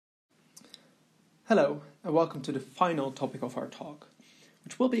Hello, and welcome to the final topic of our talk,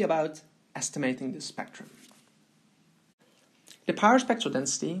 which will be about estimating the spectrum. The power spectral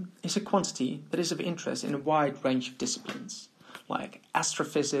density is a quantity that is of interest in a wide range of disciplines, like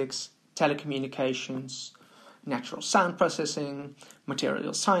astrophysics, telecommunications, natural sound processing,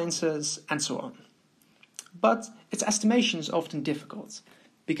 material sciences, and so on. But its estimation is often difficult,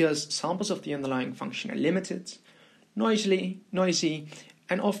 because samples of the underlying function are limited, noisy,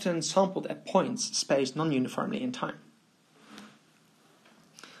 and often sampled at points spaced non-uniformly in time.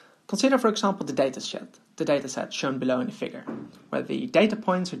 Consider, for example, the dataset shown below in the figure, where the data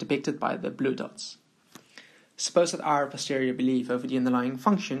points are depicted by the blue dots. Suppose that our posterior belief over the underlying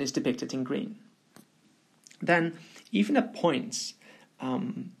function is depicted in green. Then, even at points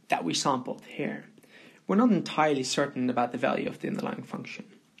that we sampled here, we're not entirely certain about the value of the underlying function.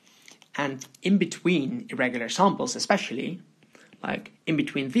 And in between irregular samples especially, like in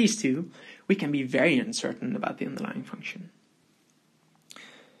between these two, we can be very uncertain about the underlying function.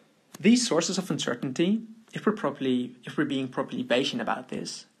 These sources of uncertainty, if we're being properly Bayesian about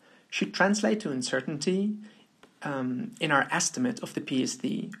this, should translate to uncertainty in our estimate of the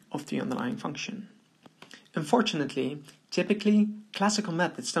PSD of the underlying function. Unfortunately, typically, classical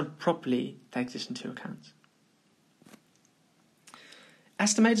methods don't properly take this into account.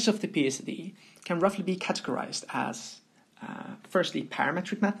 Estimators of the PSD can roughly be categorized as firstly,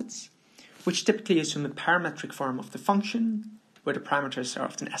 parametric methods, which typically assume a parametric form of the function, where the parameters are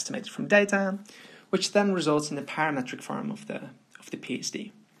often estimated from data, which then results in the parametric form of the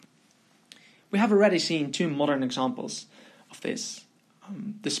PSD. We have already seen two modern examples of this,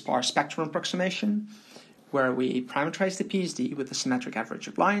 the sparse spectrum approximation, where we parameterize the PSD with a symmetric average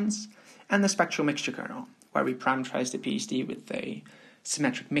of lines, and the spectral mixture kernel, where we parameterize the PSD with a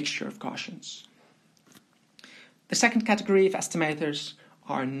symmetric mixture of Gaussians. The second category of estimators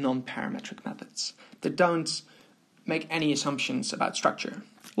are non-parametric methods that don't make any assumptions about structure,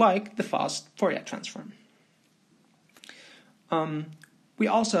 like the fast Fourier transform. We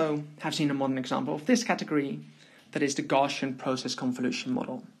also have seen a modern example of this category, that is the Gaussian process convolution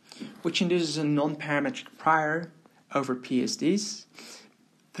model, which induces a non-parametric prior over PSDs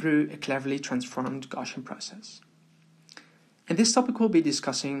through a cleverly transformed Gaussian process. In this topic, we'll be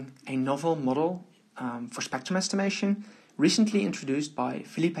discussing a novel model for spectrum estimation recently introduced by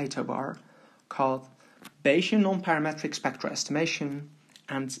Philippe Tobar called Bayesian non-parametric spectral estimation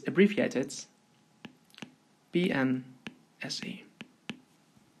and abbreviated BNSE.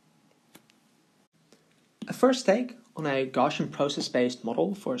 A first take on a Gaussian process-based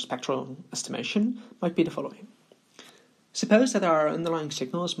model for spectral estimation might be the following. Suppose that our underlying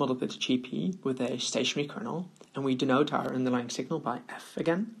signal is modeled with GP with a stationary kernel, and we denote our underlying signal by f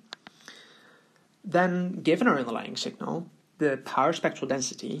again. Then, given our underlying signal, the power spectral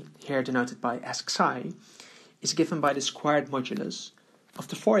density, here denoted by Xi, is given by the squared modulus of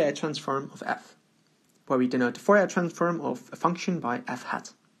the Fourier transform of f, where we denote the Fourier transform of a function by f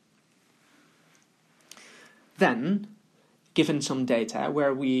hat. Then, given some data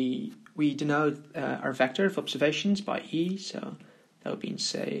where we denote our vector of observations by E, so that would mean,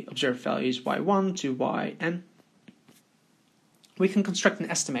 say, observed values y1 to yn, we can construct an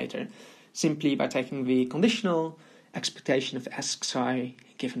estimator simply by taking the conditional expectation of Xi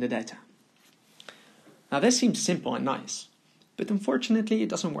given the data. Now this seems simple and nice, but unfortunately it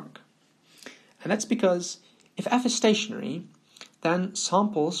doesn't work. And that's because if f is stationary, then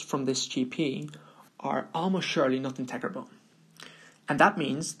samples from this GP are almost surely not integrable. And that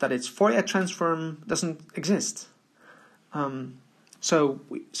means that its Fourier transform doesn't exist. So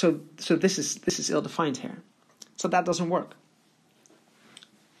this is ill-defined here. So that doesn't work.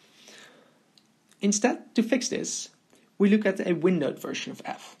 Instead, to fix this, we look at a windowed version of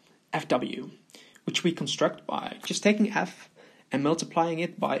f, fw, which we construct by just taking f and multiplying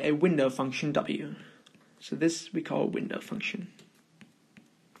it by a window function w. So this we call a window function.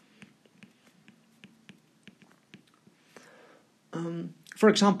 For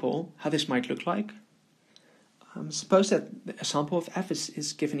example, how this might look like. Suppose that a sample of f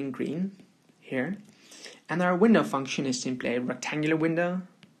is given in green, here, and our window function is simply a rectangular window,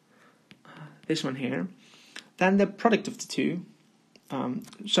 this one here. Then the product of the two,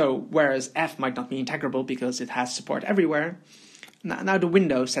 so whereas f might not be integrable because it has support everywhere, now the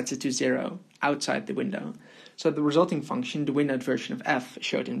window sets it to 0 outside the window. So the resulting function, the windowed version of f,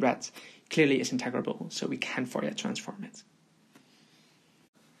 showed in red, clearly is integrable, so we can Fourier transform it.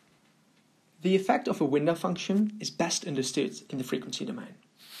 The effect of a window function is best understood in the frequency domain.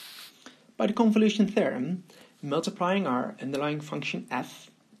 By the convolution theorem, multiplying our underlying function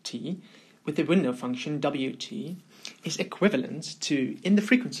ft with the window function wt is equivalent to, in the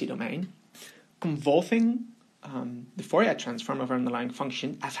frequency domain, convolving the Fourier transform of our underlying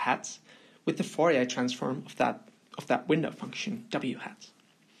function f hat with the Fourier transform of that window function w hat.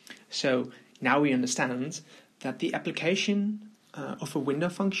 So now we understand that the application of a window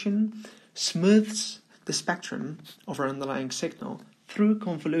function smooths the spectrum of our underlying signal through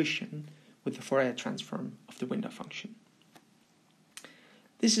convolution with the Fourier transform of the window function.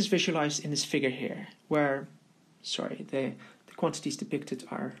 This is visualized in this figure here, where, the quantities depicted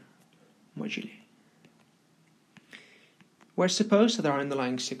are moduli. Where suppose that our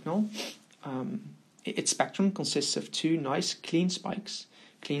underlying signal, its spectrum consists of two nice clean spikes,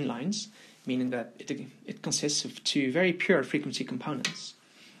 clean lines, meaning that it consists of two very pure frequency components.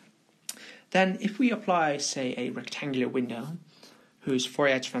 Then if we apply, say, a rectangular window whose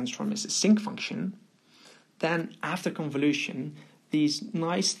Fourier transform is a sinc function, then after convolution, these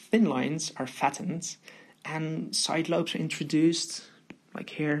nice thin lines are fattened and side lobes are introduced,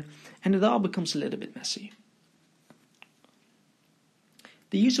 like here, and it all becomes a little bit messy.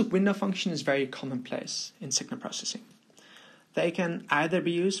 The use of window function is very commonplace in signal processing. They can either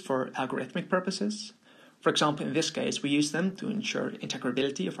be used for algorithmic purposes. For example, in this case, we use them to ensure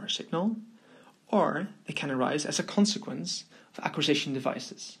integrability of our signal, or they can arise as a consequence of acquisition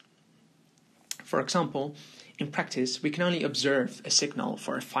devices. For example, in practice, we can only observe a signal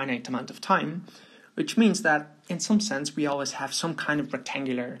for a finite amount of time, which means that, in some sense, we always have some kind of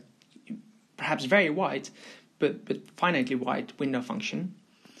rectangular, perhaps very wide, but finitely wide window function.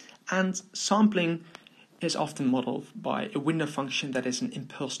 And sampling is often modeled by a window function that is an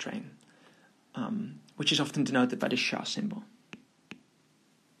impulse train, which is often denoted by the SHA symbol.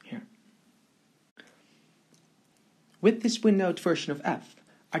 Here. With this windowed version of f,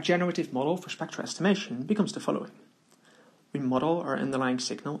 our generative model for spectral estimation becomes the following. We model our underlying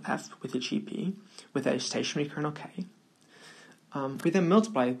signal f with a GP with a stationary kernel k. We then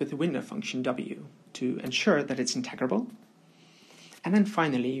multiply it with the window function w to ensure that it's integrable. And then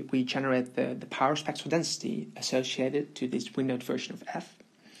finally, we generate the power spectral density associated to this windowed version of f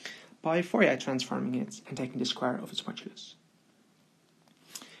by Fourier transforming it and taking the square of its modulus.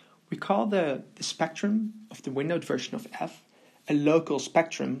 We call the spectrum of the windowed version of f a local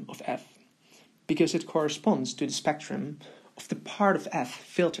spectrum of f because it corresponds to the spectrum of the part of f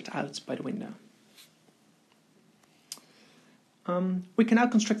filtered out by the window. We can now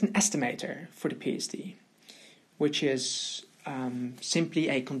construct an estimator for the PSD, which is simply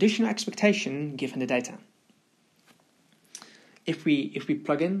a conditional expectation given the data. If we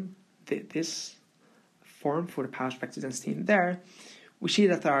plug in this form for the power spectral density in there, we see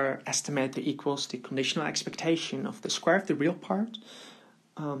that our estimator equals the conditional expectation of the square of the real part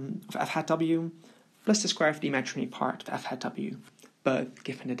of f hat w plus the square of the imaginary part of f hat w, both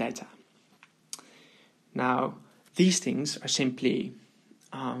given the data. Now, these things are simply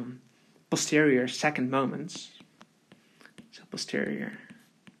posterior second moments. So posterior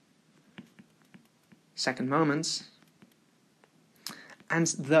second moments. And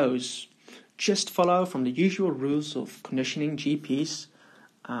those just follow from the usual rules of conditioning GPs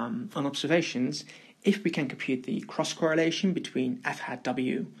on observations if we can compute the cross-correlation between f hat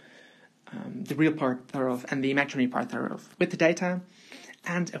w, the real part thereof, and the imaginary part thereof with the data,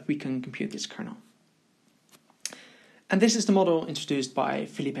 and if we can compute this kernel. And this is the model introduced by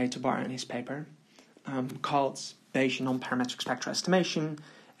Philippe Tobar in his paper, called Bayesian non-parametric spectral estimation,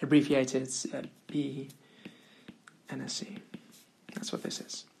 abbreviated BNSE. That's what this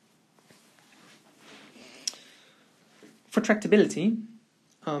is. For tractability,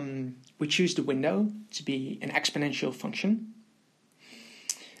 we choose the window to be an exponential function,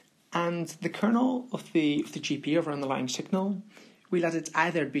 and the kernel of the GP of our underlying signal, we let it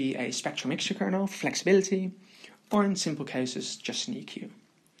either be a spectral mixture kernel for flexibility, or in simple cases, just an EQ.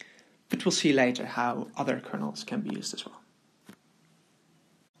 But we'll see later how other kernels can be used as well.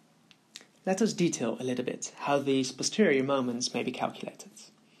 Let us detail a little bit how these posterior moments may be calculated.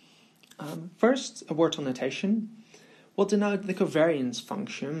 First, a word on notation will denote the covariance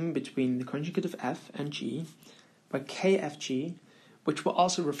function between the conjugate of f and g by kfg, which we'll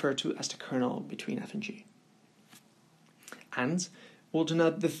also refer to as the kernel between f and g. And we'll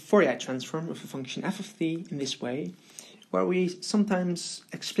denote the Fourier transform of a function f of t in this way, where we sometimes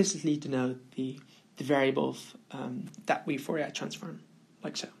explicitly denote the variable that we Fourier transform,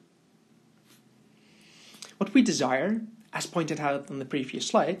 like so. What we desire, as pointed out on the previous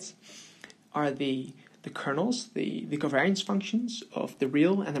slides, are the kernels, the covariance functions of the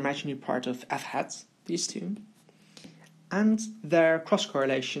real and imaginary part of f hat, these two, and their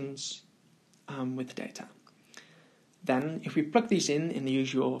cross-correlations with the data. Then, if we plug these in the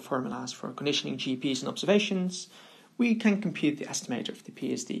usual formulas for conditioning GPs and observations, we can compute the estimator of the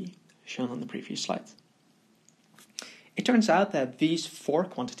PSD, shown on the previous slide. It turns out that these 4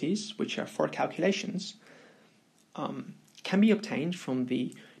 quantities, which are 4 calculations, can be obtained from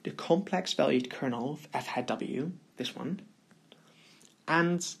the complex valued kernel of f hat w, this one,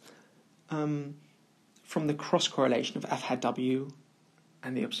 and from the cross correlation of f hat w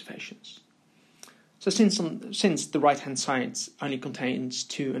and the observations. So since the right-hand side only contains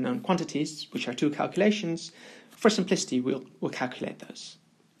 2 unknown quantities, which are 2 calculations, for simplicity we'll calculate those.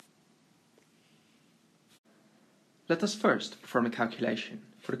 Let us first perform a calculation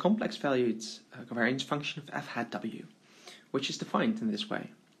for the complex valued covariance function of f hat w, which is defined in this way.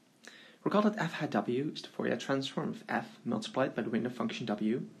 Recall that f hat w is the Fourier transform of f multiplied by the window function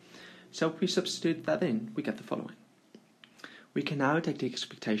w, so if we substitute that in, we get the following. We can now take the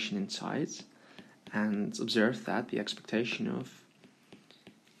expectation inside and observe that the expectation of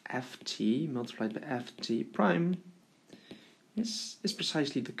ft multiplied by ft prime is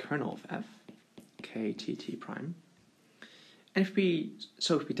precisely the kernel of f, ktt prime. And if we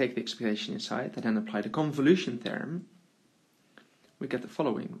take the expectation inside and then apply the convolution theorem, we get the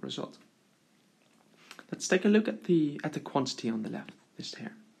following result. Let's take a look at the quantity on the left, this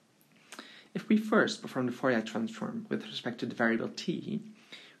here. If we first perform the Fourier transform with respect to the variable t,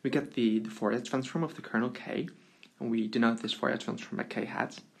 we get the Fourier transform of the kernel k, and we denote this Fourier transform by k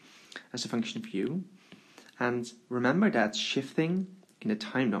hat as a function of u. And remember that shifting in the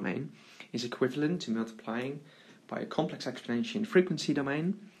time domain is equivalent to multiplying by a complex exponential in the frequency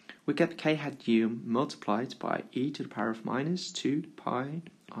domain. We get k hat u multiplied by e to the power of minus 2 pi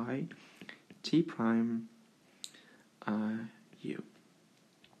I t prime u.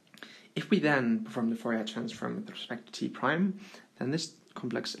 If we then perform the Fourier transform with respect to t prime, then this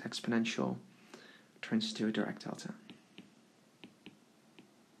complex exponential turns to a direct delta.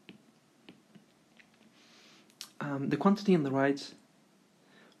 The quantity on the right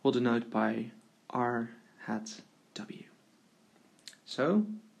we'll denote by r hat w. So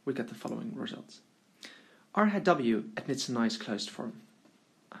we get the following results. R hat w admits a nice closed form,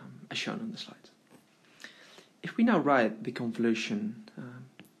 as shown on the slide. If we now write the convolution,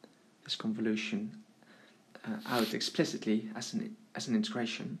 this convolution out explicitly as an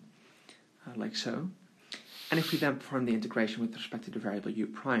integration, like so, and if we then perform the integration with respect to the variable u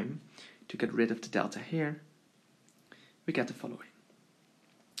prime to get rid of the delta here, we get the following.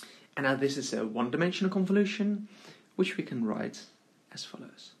 And now this is a one-dimensional convolution, which we can write as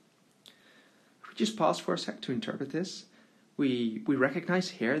follows. If we just pause for a sec to interpret this, we recognize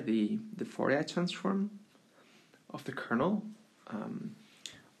here the Fourier transform of the kernel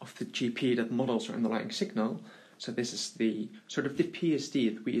of the GP that models our underlying signal. So this is the sort of the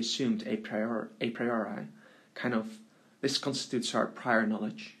PSD that we assumed a priori, kind of, this constitutes our prior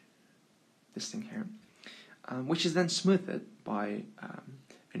knowledge, this thing here, which is then smoothed by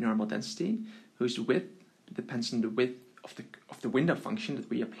a normal density whose width depends on the width of the window function that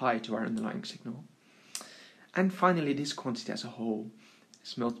we apply to our underlying signal. And finally, this quantity as a whole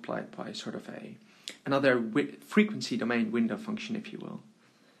is multiplied by sort of another frequency domain window function, if you will,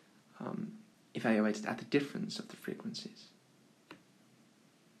 evaluated at the difference of the frequencies.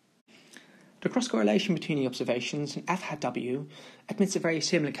 The cross-correlation between the observations and f hat w admits a very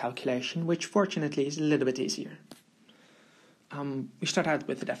similar calculation, which fortunately is a little bit easier. We start out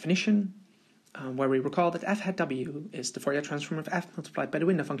with the definition, where we recall that f hat w is the Fourier transform of f multiplied by the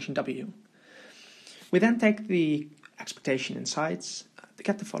window function w. We then take the expectation inside to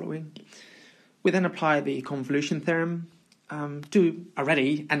get the following. We then apply the convolution theorem to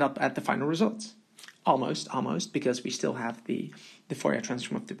already end up at the final result. Almost, because we still have the Fourier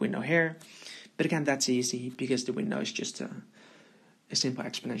transform of the window here. But again, that's easy because the window is just a simple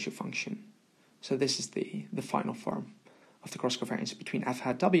exponential function. So this is the final form of the cross covariance between f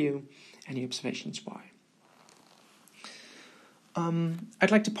hat w and the observations y.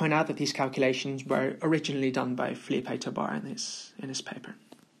 I'd like to point out that these calculations were originally done by Philippe Tobar in his paper.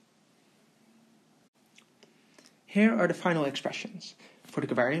 Here are the final expressions for the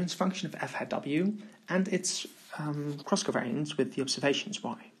covariance function of f hat w and its cross covariance with the observations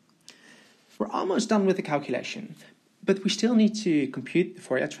y. We're almost done with the calculation, but we still need to compute the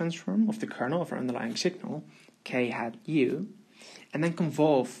Fourier transform of the kernel of our underlying signal, k hat u, and then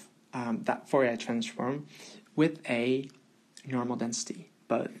convolve that Fourier transform with a normal density,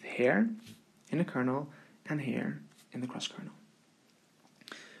 both here in the kernel and here in the cross kernel.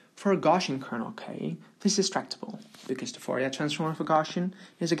 For a Gaussian kernel k, this is tractable, because the Fourier transform of a Gaussian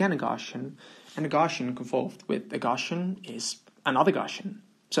is again a Gaussian, and a Gaussian convolved with a Gaussian is another Gaussian,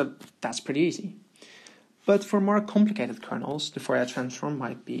 so that's pretty easy. But for more complicated kernels, the Fourier transform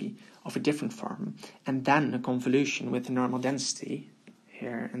might be of a different form, and then a convolution with a normal density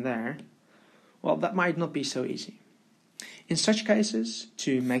here and there, well, that might not be so easy. In such cases,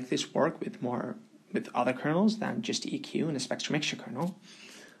 to make this work with other kernels than just EQ and a spectrum mixture kernel,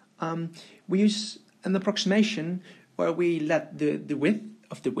 we use an approximation where we let the width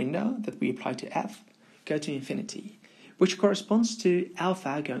of the window that we apply to f go to infinity, which corresponds to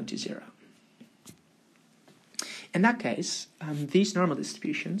alpha going to 0. In that case, these normal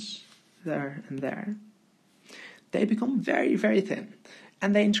distributions, there and there, they become very, very thin,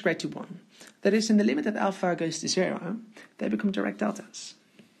 and they integrate to 1. That is, in the limit that alpha goes to 0, they become direct deltas.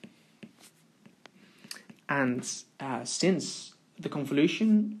 And since the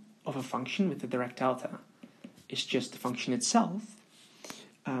convolution of a function with a direct delta is just the function itself,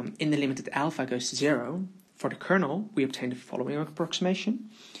 in the limit that alpha goes to 0, for the kernel, we obtain the following approximation,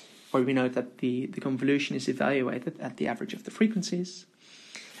 where we know that the convolution is evaluated at the average of the frequencies.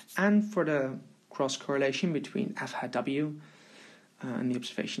 And for the cross-correlation between f hat w and the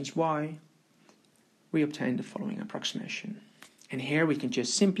observations y, we obtain the following approximation. And here we can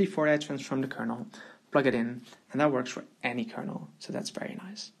just simply Fourier transform the kernel, plug it in, and that works for any kernel, so that's very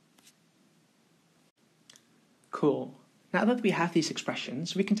nice. Cool. Now that we have these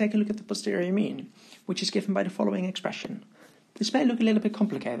expressions, we can take a look at the posterior mean, which is given by the following expression. This may look a little bit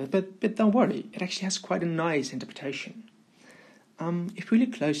complicated, but don't worry, it actually has quite a nice interpretation. If we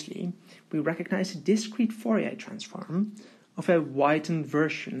look closely, we recognize a discrete Fourier transform of a widened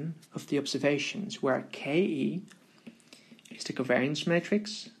version of the observations, where Ke is the covariance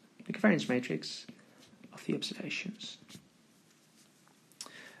matrix of the observations.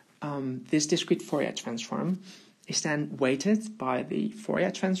 This discrete Fourier transform is then weighted by the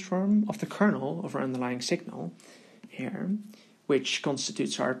Fourier transform of the kernel of our underlying signal here, which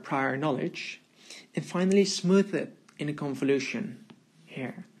constitutes our prior knowledge, and finally smoothed in a convolution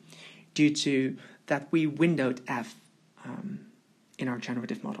here, due to that we windowed f in our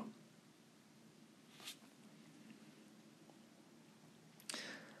generative model.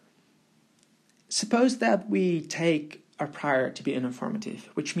 Suppose that we take our prior to be uninformative,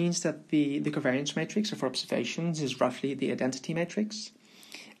 which means that the covariance matrix of our observations is roughly the identity matrix,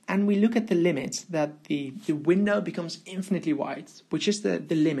 and we look at the limit that the window becomes infinitely wide, which is the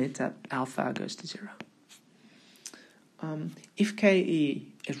limit that alpha goes to 0. If Ke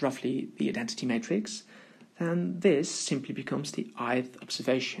is roughly the identity matrix, then this simply becomes the ith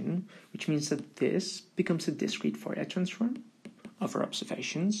observation, which means that this becomes a discrete Fourier transform of our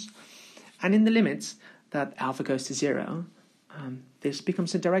observations. And in the limits that alpha goes to 0, this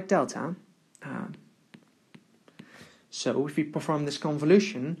becomes a direct delta. So if we perform this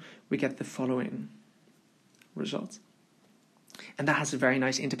convolution, we get the following result. And that has a very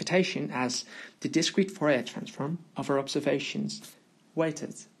nice interpretation as the discrete Fourier transform of our observations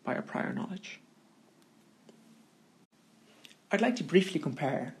weighted by our prior knowledge. I'd like to briefly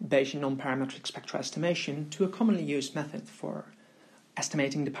compare Bayesian non-parametric spectral estimation to a commonly used method for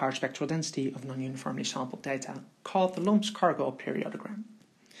estimating the power spectral density of non-uniformly sampled data, called the Lump's-Cargill periodogram.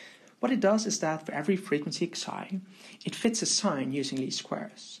 What it does is that for every frequency xi, it fits a sign using least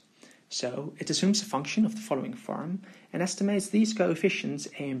squares. So it assumes a function of the following form and estimates these coefficients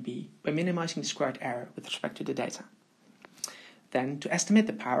a and b by minimizing the squared error with respect to the data. Then, to estimate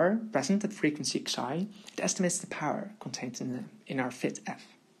the power present at frequency xi, it estimates the power contained in our fit f.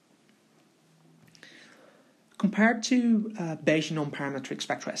 Compared to Bayesian non-parametric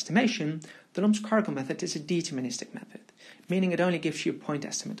spectral estimation, the Lump's-Cargill method is a deterministic method, meaning it only gives you a point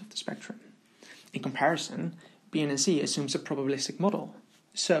estimate of the spectrum. In comparison, BNSE assumes a probabilistic model.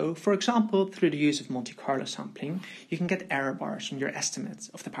 So, for example, through the use of Monte Carlo sampling, you can get error bars from your estimates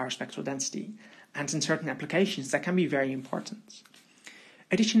of the power spectral density, and in certain applications that can be very important.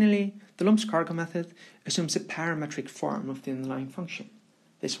 Additionally, the Lump's-Cargill method assumes a parametric form of the underlying function,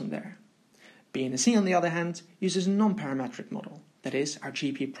 this one there. BNSE, on the other hand, uses a non-parametric model, that is, our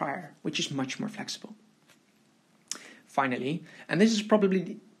GP prior, which is much more flexible. Finally, and this is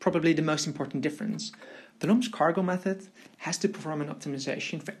probably the most important difference, the Lump's-Cargill method has to perform an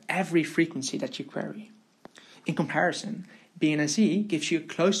optimization for every frequency that you query. In comparison, BNSE gives you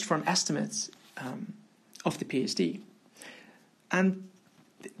closed form estimates of the PSD. And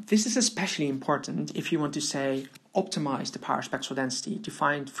this is especially important if you want to, say, optimize the power spectral density to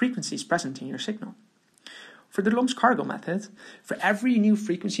find frequencies present in your signal. For the Lump's-Cargill method, for every new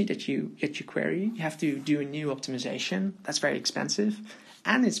frequency that you query, you have to do a new optimization. That's very expensive,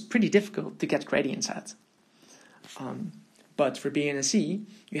 and it's pretty difficult to get gradients at. But for BNSE,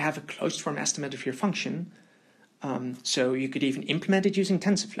 you have a closed form estimate of your function, so you could even implement it using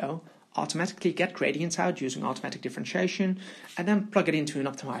TensorFlow, automatically get gradients out using automatic differentiation, and then plug it into an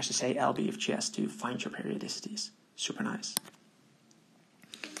optimizer, say LB of GS, to find your periodicities. Super nice.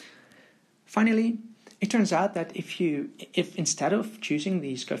 Finally, it turns out that if instead of choosing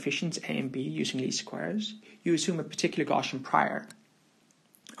these coefficients a and b using least squares, you assume a particular Gaussian prior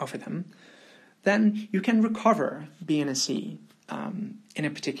over them, then you can recover B and a C in a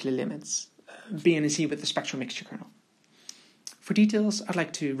particular limits, B and a C with the spectral mixture kernel. For details, I'd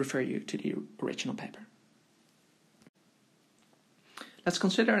like to refer you to the original paper. Let's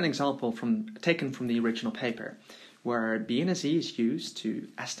consider an example taken from the original paper, where B and a C is used to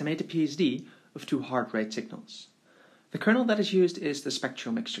estimate the PSD of two heart rate signals. The kernel that is used is the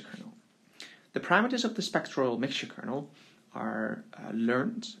spectral mixture kernel. The parameters of the spectral mixture kernel are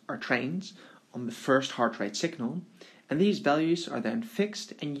trained on the first heart rate signal, and these values are then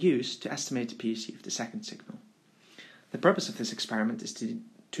fixed and used to estimate the PSD of the second signal. The purpose of this experiment is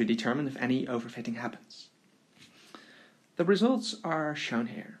to determine if any overfitting happens. The results are shown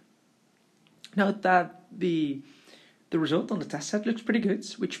here. Note that the result on the test set looks pretty good,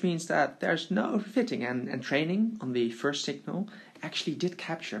 which means that there's no overfitting, and training on the first signal actually did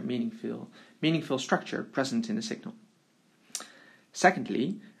capture meaningful structure present in the signal.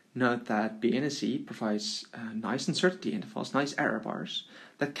 Secondly, note that B and a C provides nice uncertainty intervals, nice error bars,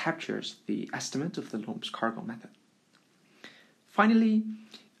 that captures the estimate of the Lom's-Cargill method. Finally,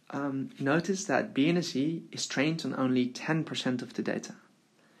 notice that B and a C is trained on only 10% of the data,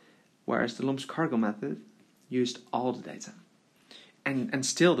 whereas the Lom's-Cargill method used all the data. And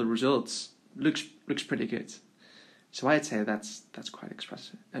still the results looks pretty good. So I'd say that's quite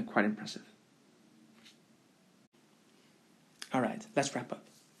impressive. Alright, let's wrap up.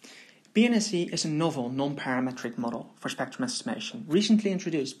 B and a C is a novel non-parametric model for spectrum estimation, recently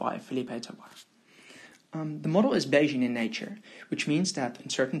introduced by Philippe Tobar. The model is Bayesian in nature, which means that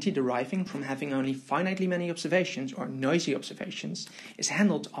uncertainty deriving from having only finitely many observations or noisy observations is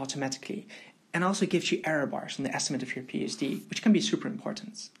handled automatically, and also gives you error bars on the estimate of your PSD, which can be super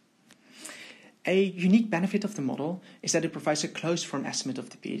important. A unique benefit of the model is that it provides a closed form estimate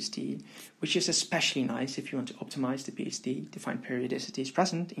of the PSD, which is especially nice if you want to optimize the PSD to find periodicities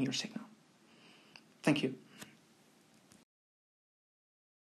present in your signal. Thank you.